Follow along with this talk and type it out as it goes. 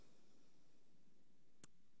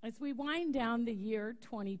As we wind down the year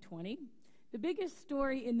 2020, the biggest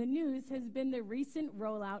story in the news has been the recent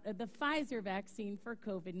rollout of the Pfizer vaccine for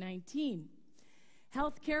COVID-19.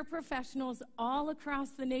 Healthcare professionals all across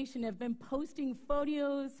the nation have been posting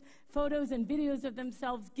photos and videos of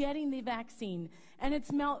themselves getting the vaccine, and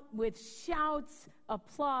it's met with shouts,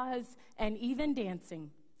 applause, and even dancing.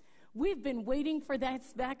 We've been waiting for that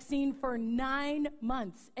vaccine for 9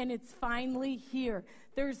 months, and it's finally here.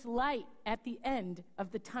 There's light at the end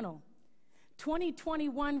of the tunnel.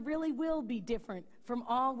 2021 really will be different from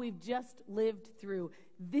all we've just lived through.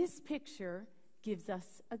 This picture gives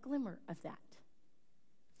us a glimmer of that.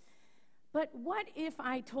 But what if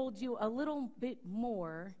I told you a little bit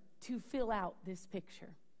more to fill out this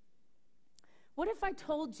picture? What if I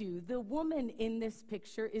told you the woman in this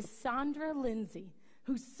picture is Sandra Lindsay,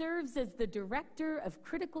 who serves as the Director of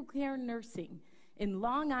Critical Care Nursing in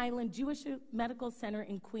Long Island Jewish Medical Center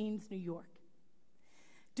in Queens, New York.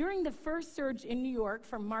 During the first surge in New York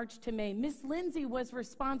from March to May, Miss Lindsay was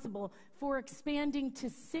responsible for expanding to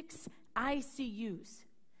 6 ICUs,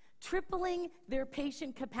 tripling their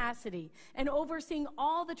patient capacity, and overseeing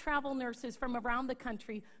all the travel nurses from around the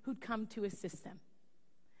country who'd come to assist them.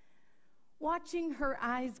 Watching her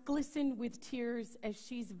eyes glisten with tears as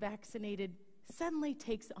she's vaccinated suddenly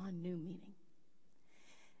takes on new meaning.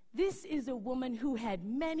 This is a woman who had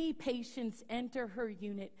many patients enter her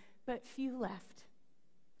unit, but few left.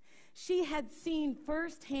 She had seen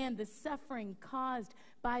firsthand the suffering caused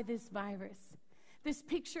by this virus. This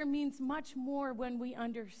picture means much more when we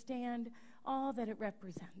understand all that it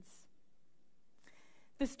represents.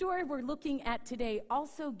 The story we're looking at today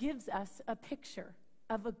also gives us a picture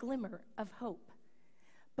of a glimmer of hope.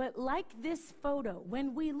 But like this photo,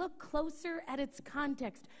 when we look closer at its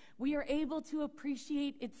context, we are able to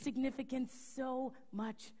appreciate its significance so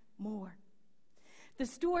much more. The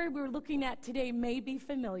story we're looking at today may be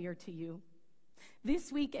familiar to you.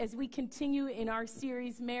 This week, as we continue in our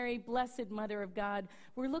series, Mary, Blessed Mother of God,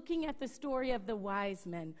 we're looking at the story of the wise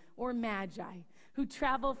men, or magi, who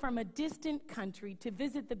travel from a distant country to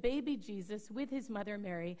visit the baby Jesus with his mother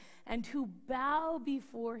Mary, and who bow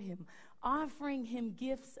before him, offering him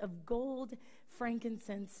gifts of gold,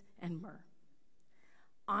 frankincense, and myrrh.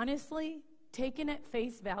 Honestly, taken at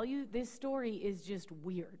face value, this story is just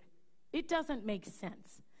weird. It doesn't make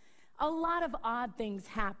sense. A lot of odd things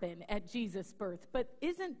happen at Jesus' birth, but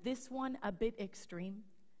isn't this one a bit extreme?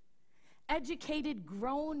 Educated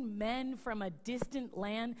grown men from a distant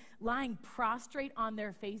land lying prostrate on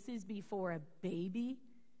their faces before a baby,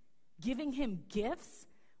 giving him gifts?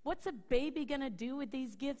 What's a baby going to do with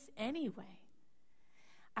these gifts anyway?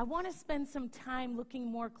 I want to spend some time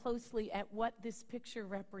looking more closely at what this picture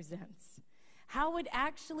represents, how it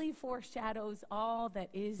actually foreshadows all that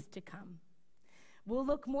is to come. We'll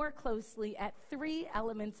look more closely at 3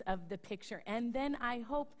 elements of the picture, and then I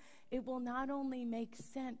hope it will not only make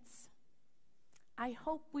sense, I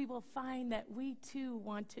hope we will find that we too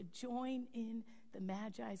want to join in the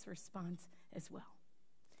Magi's response as well.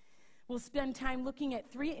 We'll spend time looking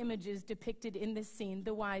at 3 images depicted in this scene: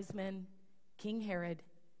 the wise men, King Herod,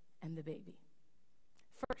 and the baby.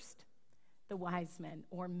 First, the wise men,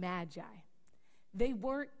 or magi. They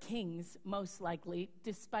weren't kings, most likely,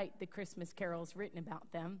 despite the Christmas carols written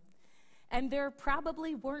about them. And there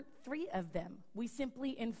probably weren't 3 of them. We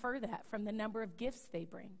simply infer that from the number of gifts they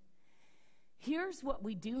bring. Here's what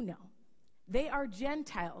we do know. They are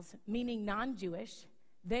Gentiles, meaning non-Jewish.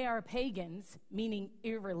 They are pagans, meaning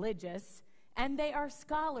irreligious. And they are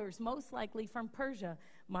scholars, most likely from Persia,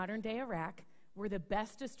 modern-day Iraq, where the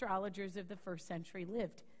best astrologers of the first century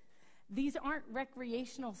lived. These aren't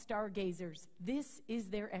recreational stargazers. This is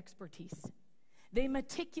their expertise. They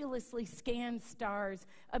meticulously scanned stars,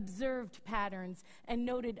 observed patterns, and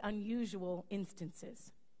noted unusual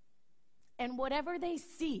instances. And whatever they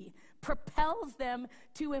see propels them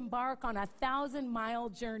to embark on a 1,000-mile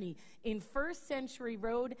journey in first century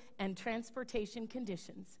road and transportation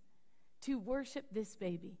conditions to worship this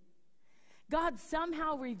baby. God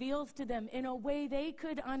somehow reveals to them in a way they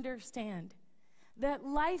could understand that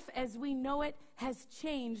life as we know it has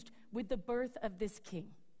changed with the birth of this king.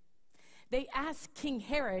 They ask King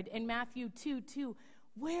Herod in Matthew 2:2,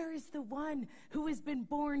 "Where is the one who has been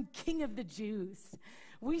born King of the Jews?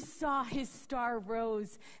 We saw his star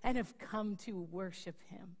rose and have come to worship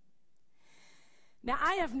him." Now,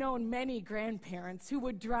 I have known many grandparents who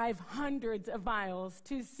would drive hundreds of miles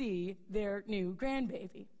to see their new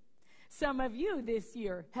grandbaby. Some of you this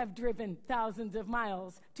year have driven thousands of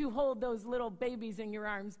miles to hold those little babies in your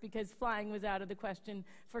arms because flying was out of the question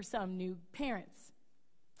for some new parents.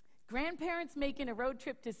 Grandparents making a road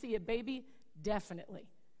trip to see a baby, definitely.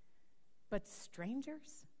 But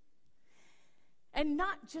strangers? And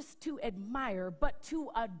not just to admire, but to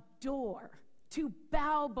adore, to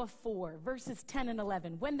bow before. Verses 10 and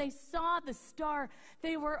 11. When they saw the star,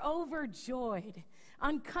 they were overjoyed.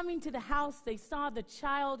 On coming to the house, they saw the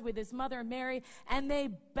child with his mother Mary, and they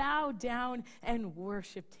bowed down and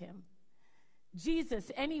worshiped him.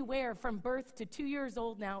 Jesus, anywhere from birth to 2 years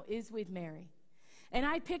old now, is with Mary. And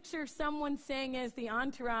I picture someone saying as the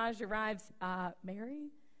entourage arrives, Mary,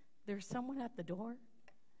 there's someone at the door?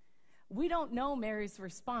 We don't know Mary's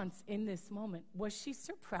response in this moment. Was she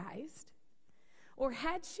surprised? Or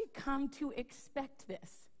had she come to expect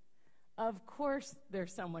this? Of course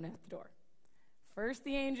there's someone at the door. First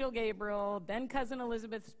the angel Gabriel, then cousin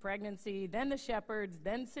Elizabeth's pregnancy, then the shepherds,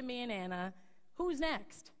 then Simeon and Anna. Who's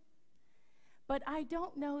next? But I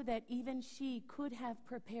don't know that even she could have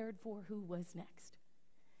prepared for who was next.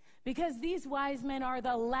 Because these wise men are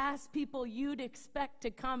the last people you'd expect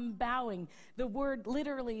to come bowing. The word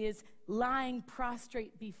literally is lying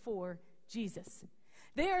prostrate before Jesus.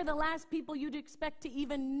 They are the last people you'd expect to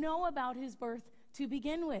even know about his birth to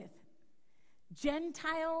begin with.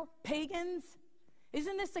 Gentile pagans?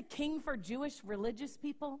 Isn't this a king for Jewish religious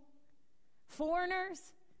people?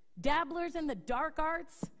 Foreigners? Dabblers in the dark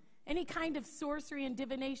arts? Any kind of sorcery and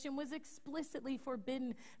divination was explicitly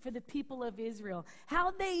forbidden for the people of Israel.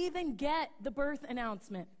 How'd they even get the birth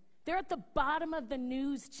announcement? They're at the bottom of the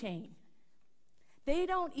news chain. They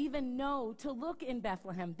don't even know to look in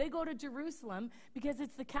Bethlehem. They go to Jerusalem because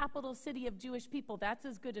it's the capital city of Jewish people. That's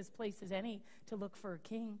as good a place as any to look for a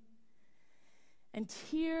king. And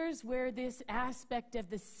here's where this aspect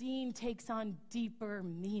of the scene takes on deeper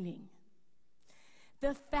meaning.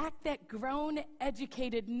 The fact that grown,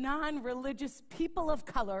 educated, non-religious people of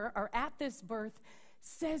color are at this birth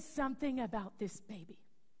says something about this baby.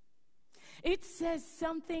 It says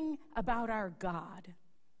something about our God.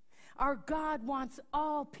 Our God wants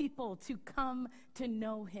all people to come to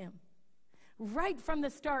know him. Right from the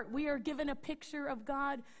start, we are given a picture of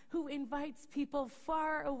God who invites people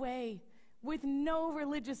far away with no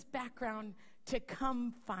religious background to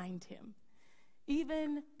come find him,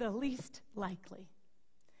 even the least likely.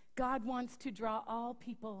 God wants to draw all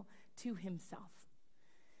people to himself.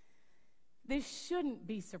 This shouldn't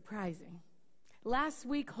be surprising. Last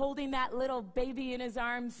week, holding that little baby in his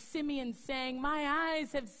arms, Simeon sang, "My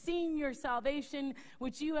eyes have seen your salvation,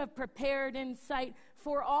 which you have prepared in sight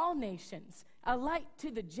for all nations, a light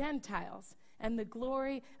to the Gentiles and the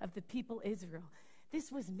glory of the people Israel."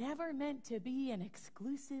 This was never meant to be an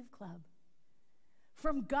exclusive club.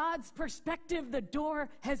 From God's perspective, the door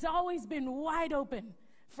has always been wide open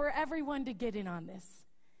for everyone to get in on this.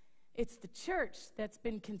 It's the church that's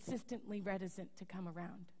been consistently reticent to come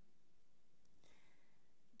around.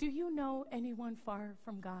 Do you know anyone far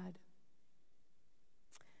from God?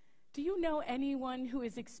 Do you know anyone who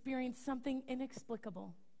has experienced something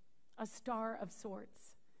inexplicable, a star of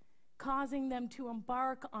sorts, causing them to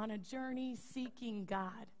embark on a journey seeking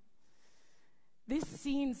God? This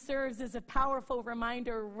scene serves as a powerful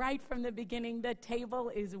reminder right from the beginning. The table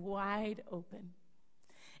is wide open.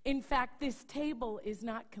 In fact, this table is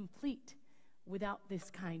not complete without this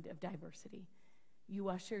kind of diversity. You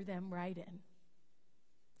usher them right in.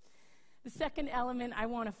 The second element I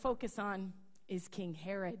want to focus on is King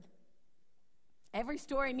Herod. Every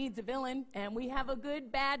story needs a villain, and we have a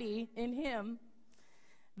good baddie in him.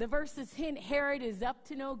 The verses hint Herod is up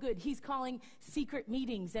to no good. He's calling secret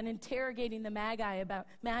meetings and interrogating the Magi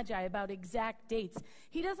about exact dates.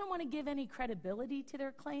 He doesn't want to give any credibility to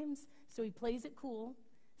their claims, so he plays it cool,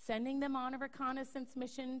 sending them on a reconnaissance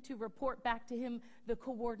mission to report back to him the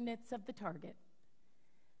coordinates of the target.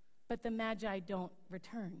 But the Magi don't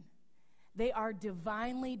return. They are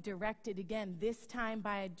divinely directed again, this time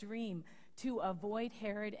by a dream, to avoid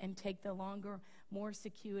Herod and take the longer, more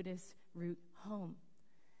circuitous route home.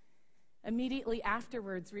 Immediately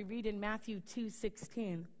afterwards, we read in Matthew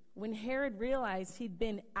 2:16, when Herod realized he'd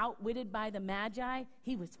been outwitted by the Magi,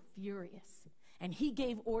 he was furious. And he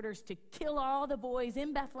gave orders to kill all the boys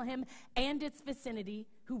in Bethlehem and its vicinity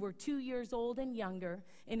who were 2 years old and younger,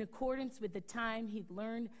 in accordance with the time he'd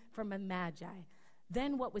learned from a Magi.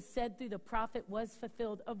 Then what was said through the prophet was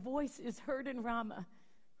fulfilled. A voice is heard in Ramah,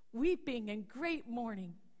 weeping and great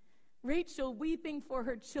mourning. Rachel weeping for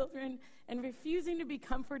her children and refusing to be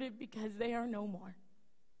comforted because they are no more.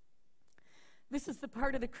 This is the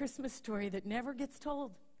part of the Christmas story that never gets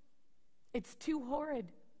told. It's too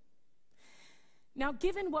horrid. Now,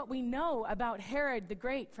 given what we know about Herod the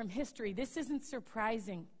Great from history, this isn't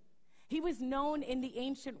surprising. He was known in the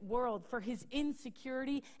ancient world for his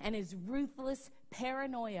insecurity and his ruthless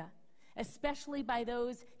paranoia, especially by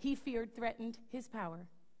those he feared threatened his power.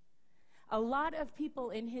 A lot of people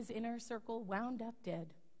in his inner circle wound up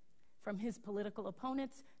dead, from his political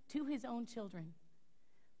opponents to his own children.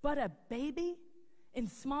 But a baby in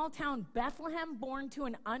small-town Bethlehem born to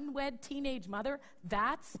an unwed teenage mother,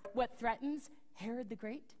 that's what threatens Herod the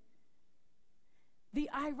Great? The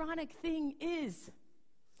ironic thing is,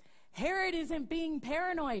 Herod isn't being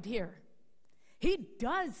paranoid here. He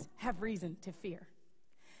does have reason to fear.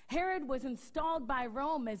 Herod was installed by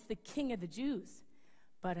Rome as the king of the Jews,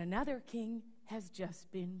 but another king has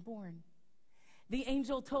just been born. The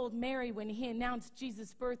angel told Mary when he announced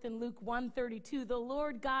Jesus' birth in Luke 1:32, the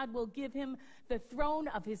Lord God will give him the throne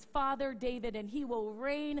of his father David, and he will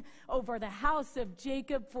reign over the house of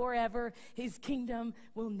Jacob forever. His kingdom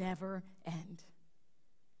will never end.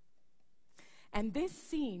 And this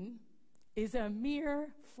scene is a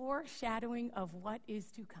mere foreshadowing of what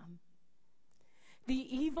is to come. The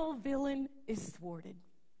evil villain is thwarted.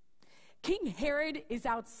 King Herod is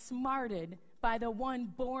outsmarted by the one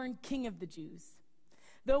born king of the Jews.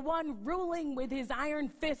 The one ruling with his iron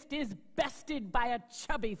fist is bested by a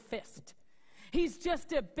chubby fist. He's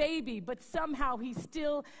just a baby, but somehow he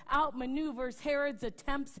still outmaneuvers Herod's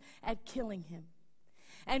attempts at killing him.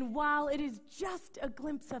 And while it is just a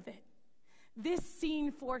glimpse of it, this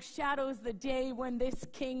scene foreshadows the day when this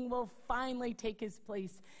king will finally take his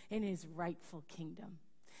place in his rightful kingdom.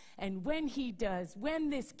 And when he does,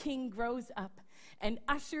 when this king grows up and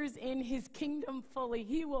ushers in his kingdom fully,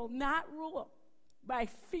 he will not rule by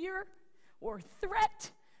fear or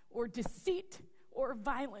threat or deceit or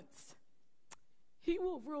violence. He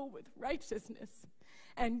will rule with righteousness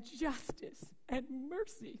and justice and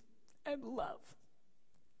mercy and love.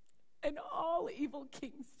 And all evil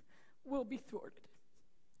kings will be thwarted.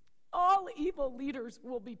 All evil leaders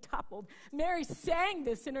will be toppled. Mary sang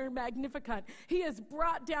this in her Magnificat. He has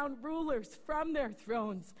brought down rulers from their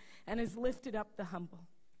thrones and has lifted up the humble.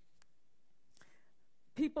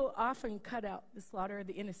 People often cut out the slaughter of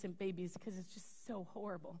the innocent babies because it's just so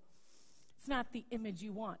horrible. It's not the image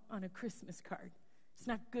you want on a Christmas card. It's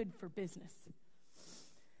not good for business.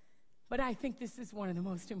 But I think this is one of the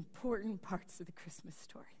most important parts of the Christmas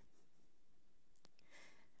story,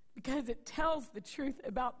 because it tells the truth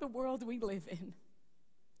about the world we live in,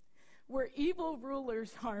 where evil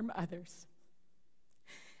rulers harm others,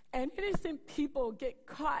 and innocent people get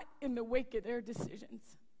caught in the wake of their decisions.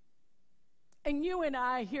 And you and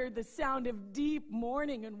I hear the sound of deep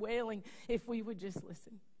mourning and wailing if we would just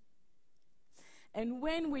listen. And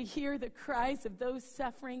when we hear the cries of those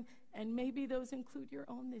suffering, and maybe those include your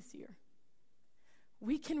own this year,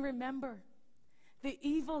 we can remember the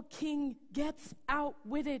evil king gets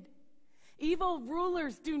outwitted. Evil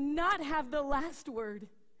rulers do not have the last word.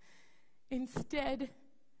 Instead,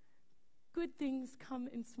 good things come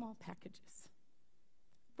in small packages.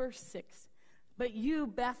 Verse 6, but you,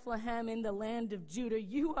 Bethlehem, in the land of Judah,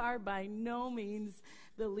 you are by no means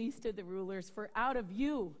the least of the rulers, for out of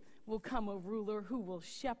you will come a ruler who will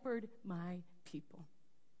shepherd my people.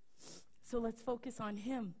 So let's focus on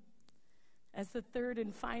him as the third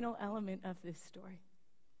and final element of this story,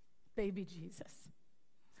 baby Jesus.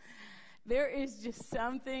 There is just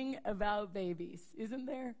something about babies, isn't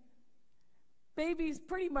there? Babies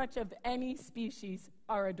pretty much of any species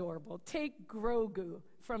are adorable. Take Grogu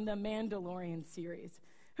from the Mandalorian series.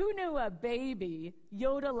 Who knew a baby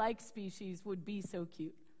Yoda-like species would be so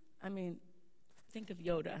cute? I mean, think of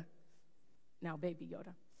Yoda. Now baby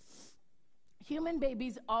Yoda. Human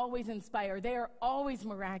babies always inspire. They are always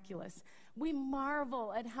miraculous. We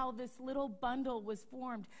marvel at how this little bundle was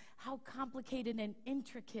formed, how complicated and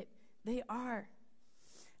intricate they are.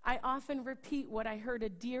 I often repeat what I heard a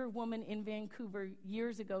dear woman in Vancouver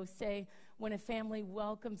years ago say when a family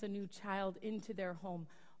welcomes a new child into their home.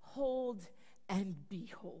 Hold and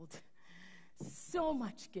behold. So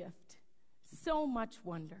much gift, so much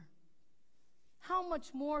wonder. How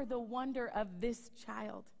much more the wonder of this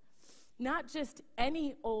child? Not just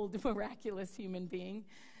any old miraculous human being,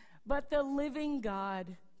 but the living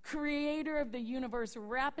God, creator of the universe,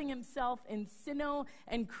 wrapping himself in sino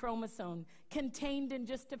and chromosome, contained in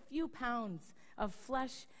just a few pounds of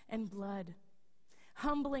flesh and blood,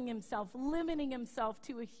 humbling himself, limiting himself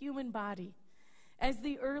to a human body. As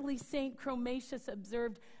the early Saint Chromatius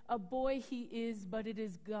observed, a boy he is, but it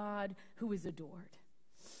is God who is adored.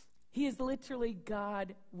 He is literally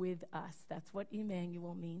God with us. That's what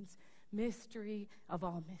Emmanuel means. Mystery of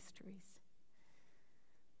all mysteries.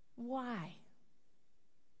 Why?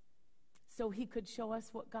 So he could show us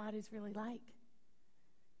what God is really like.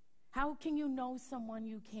 How can you know someone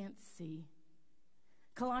you can't see?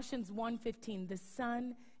 Colossians 1:15, the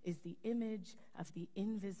Son is the image of the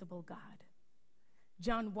invisible God.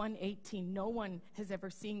 John 1:18, no one has ever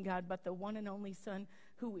seen God, but the one and only Son,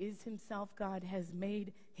 who is himself God, has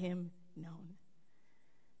made him known.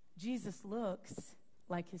 Jesus looks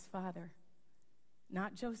like his Father,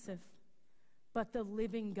 not Joseph, but the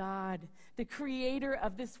living God, the creator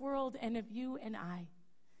of this world and of you and I.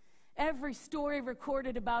 Every story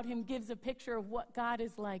recorded about him gives a picture of what God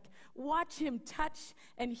is like. Watch him touch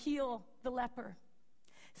and heal the leper.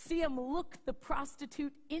 See him look the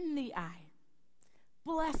prostitute in the eye.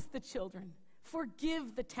 Bless the children.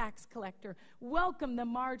 Forgive the tax collector. Welcome the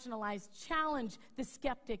marginalized. Challenge the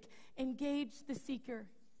skeptic. Engage the seeker.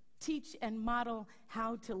 Teach and model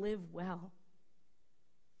how to live well.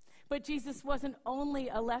 But Jesus wasn't only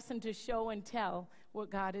a lesson to show and tell what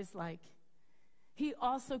God is like. He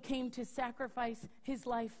also came to sacrifice his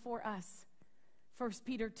life for us. 1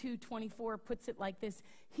 Peter 2:24 puts it like this: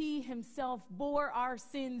 he himself bore our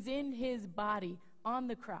sins in his body on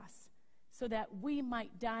the cross, so that we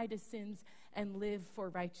might die to sins and live for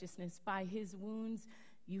righteousness. By his wounds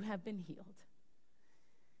you have been healed.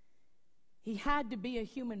 He had to be a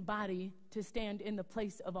human body to stand in the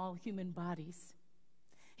place of all human bodies.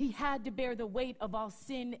 He had to bear the weight of all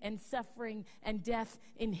sin and suffering and death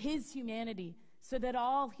in his humanity, so that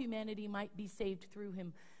all humanity might be saved through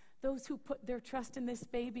him. Those who put their trust in this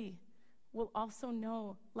baby will also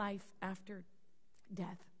know life after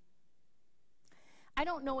death. I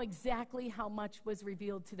don't know exactly how much was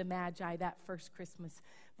revealed to the Magi that first Christmas,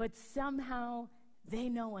 but somehow they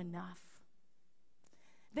know enough.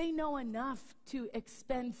 They know enough to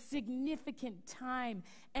expend significant time,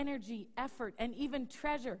 energy, effort, and even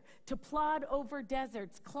treasure to plod over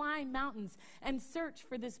deserts, climb mountains, and search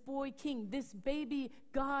for this boy king, this baby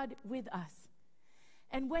God with us.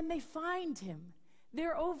 And when they find him,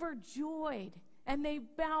 they're overjoyed, and they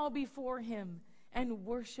bow before him and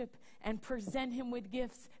worship and present him with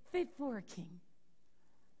gifts fit for a king.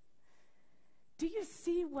 Do you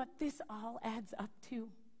see what this all adds up to?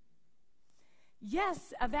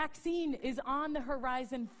 Yes, a vaccine is on the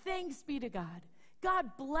horizon. Thanks be to God.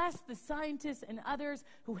 God bless the scientists and others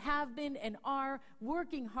who have been and are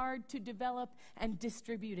working hard to develop and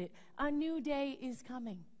distribute it. A new day is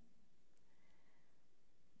coming.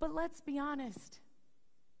 But let's be honest.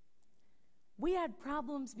 We had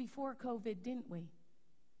problems before COVID, didn't we?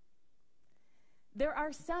 There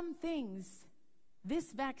are some things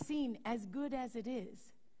this vaccine, as good as it is,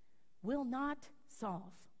 will not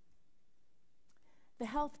solve. The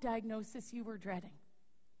health diagnosis you were dreading,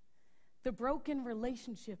 the broken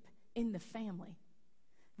relationship in the family,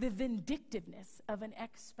 the vindictiveness of an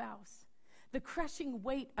ex-spouse, the crushing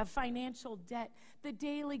weight of financial debt, the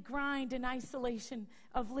daily grind and isolation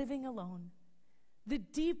of living alone, the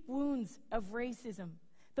deep wounds of racism,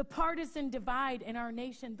 the partisan divide in our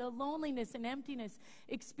nation, the loneliness and emptiness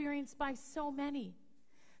experienced by so many.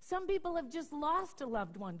 Some people have just lost a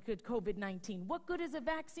loved one to COVID-19. What good is a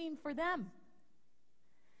vaccine for them?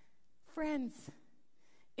 Friends,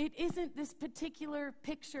 it isn't this particular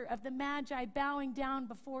picture of the Magi bowing down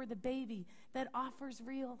before the baby that offers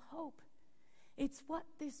real hope. It's what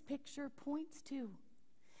this picture points to.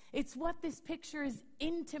 It's what this picture is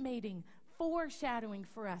intimating, foreshadowing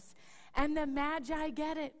for us. And the Magi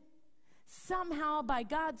get it. Somehow, by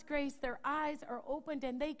God's grace, their eyes are opened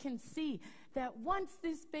and they can see that once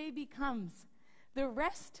this baby comes, the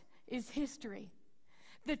rest is history.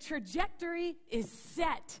 The trajectory is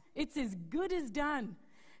set. It's as good as done.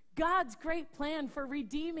 God's great plan for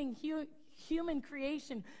redeeming human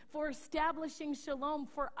creation, for establishing shalom,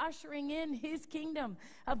 for ushering in his kingdom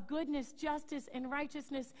of goodness, justice, and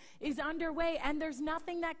righteousness is underway, and there's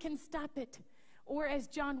nothing that can stop it. Or as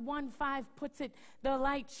John 1:5 puts it, the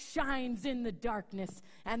light shines in the darkness,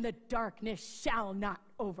 and the darkness shall not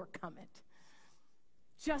overcome it.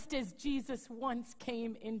 Just as Jesus once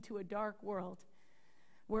came into a dark world,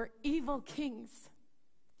 where evil kings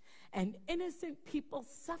and innocent people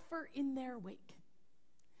suffer in their wake,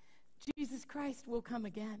 Jesus Christ will come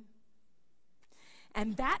again.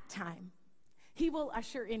 And that time, he will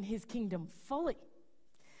usher in his kingdom fully.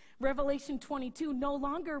 Revelation 22, no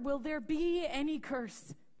longer will there be any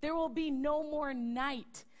curse. There will be no more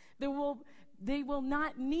night. They will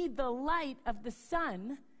not need the light of the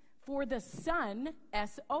sun, for the sun,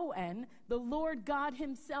 S-O-N, the Lord God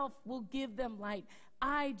himself will give them light.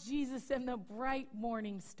 I, Jesus, am the bright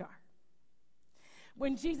morning star.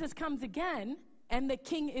 When Jesus comes again, and the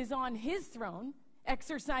king is on his throne,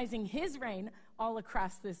 exercising his reign all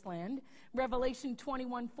across this land, Revelation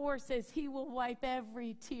 21:4 says he will wipe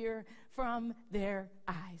every tear from their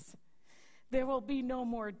eyes. There will be no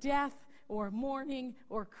more death or mourning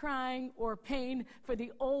or crying or pain, for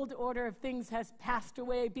the old order of things has passed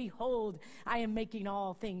away. Behold, I am making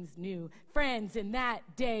all things new. Friends, in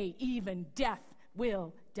that day, even death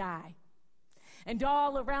will die. And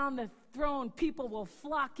all around the throne, people will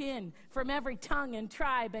flock in from every tongue and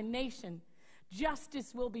tribe and nation.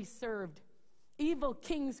 Justice will be served. Evil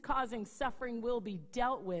kings causing suffering will be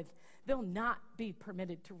dealt with. They'll not be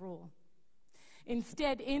permitted to rule.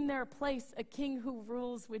 Instead, in their place, a king who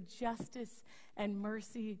rules with justice and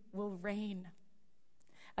mercy will reign.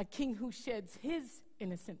 A king who sheds his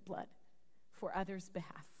innocent blood for others'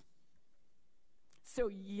 behalf. So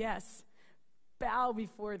yes, bow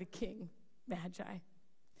before the king, Magi.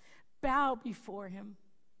 Bow before him.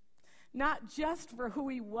 Not just for who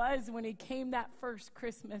he was when he came that first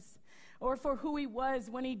Christmas, or for who he was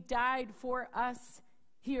when he died for us.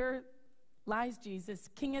 Here lies Jesus,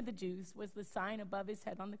 King of the Jews, was the sign above his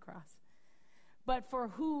head on the cross. But for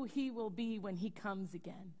who he will be when he comes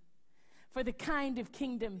again. For the kind of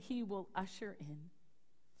kingdom he will usher in.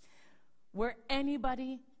 Where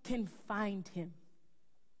anybody can find him.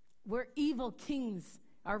 Where evil kings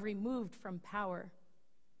are removed from power.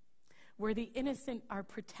 Where the innocent are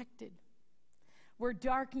protected. Where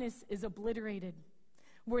darkness is obliterated.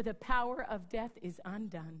 Where the power of death is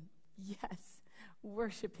undone. Yes,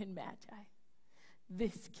 worship in Magi.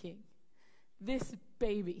 This king, this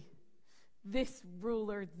baby, this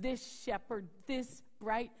ruler, this shepherd, this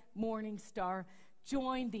bright morning star,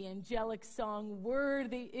 join the angelic song,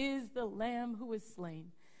 worthy is the Lamb who was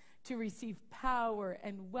slain, to receive power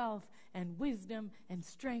and wealth and wisdom and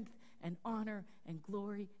strength and honor and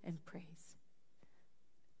glory and praise.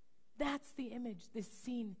 That's the image this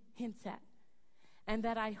scene hints at, and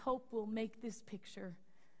that I hope will make this picture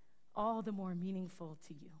all the more meaningful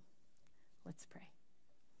to you. Let's pray.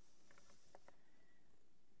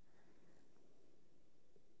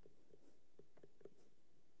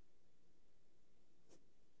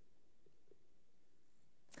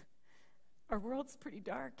 Our world's pretty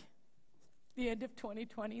dark. The end of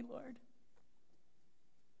 2020, Lord.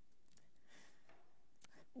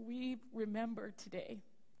 We remember today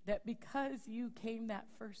that because you came that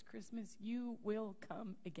first Christmas, you will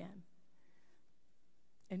come again.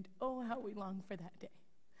 And oh, how we long for that day.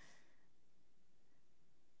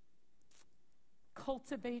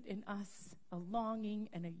 Cultivate in us a longing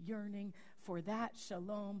and a yearning for that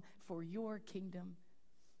shalom, for your kingdom,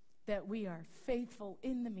 that we are faithful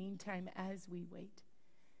in the meantime as we wait.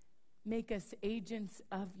 Make us agents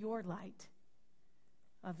of your light,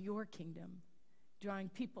 of your kingdom, drawing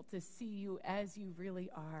people to see you as you really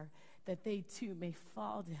are, that they too may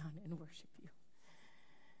fall down and worship you.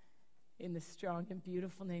 In the strong and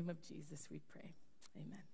beautiful name of Jesus we pray. Amen.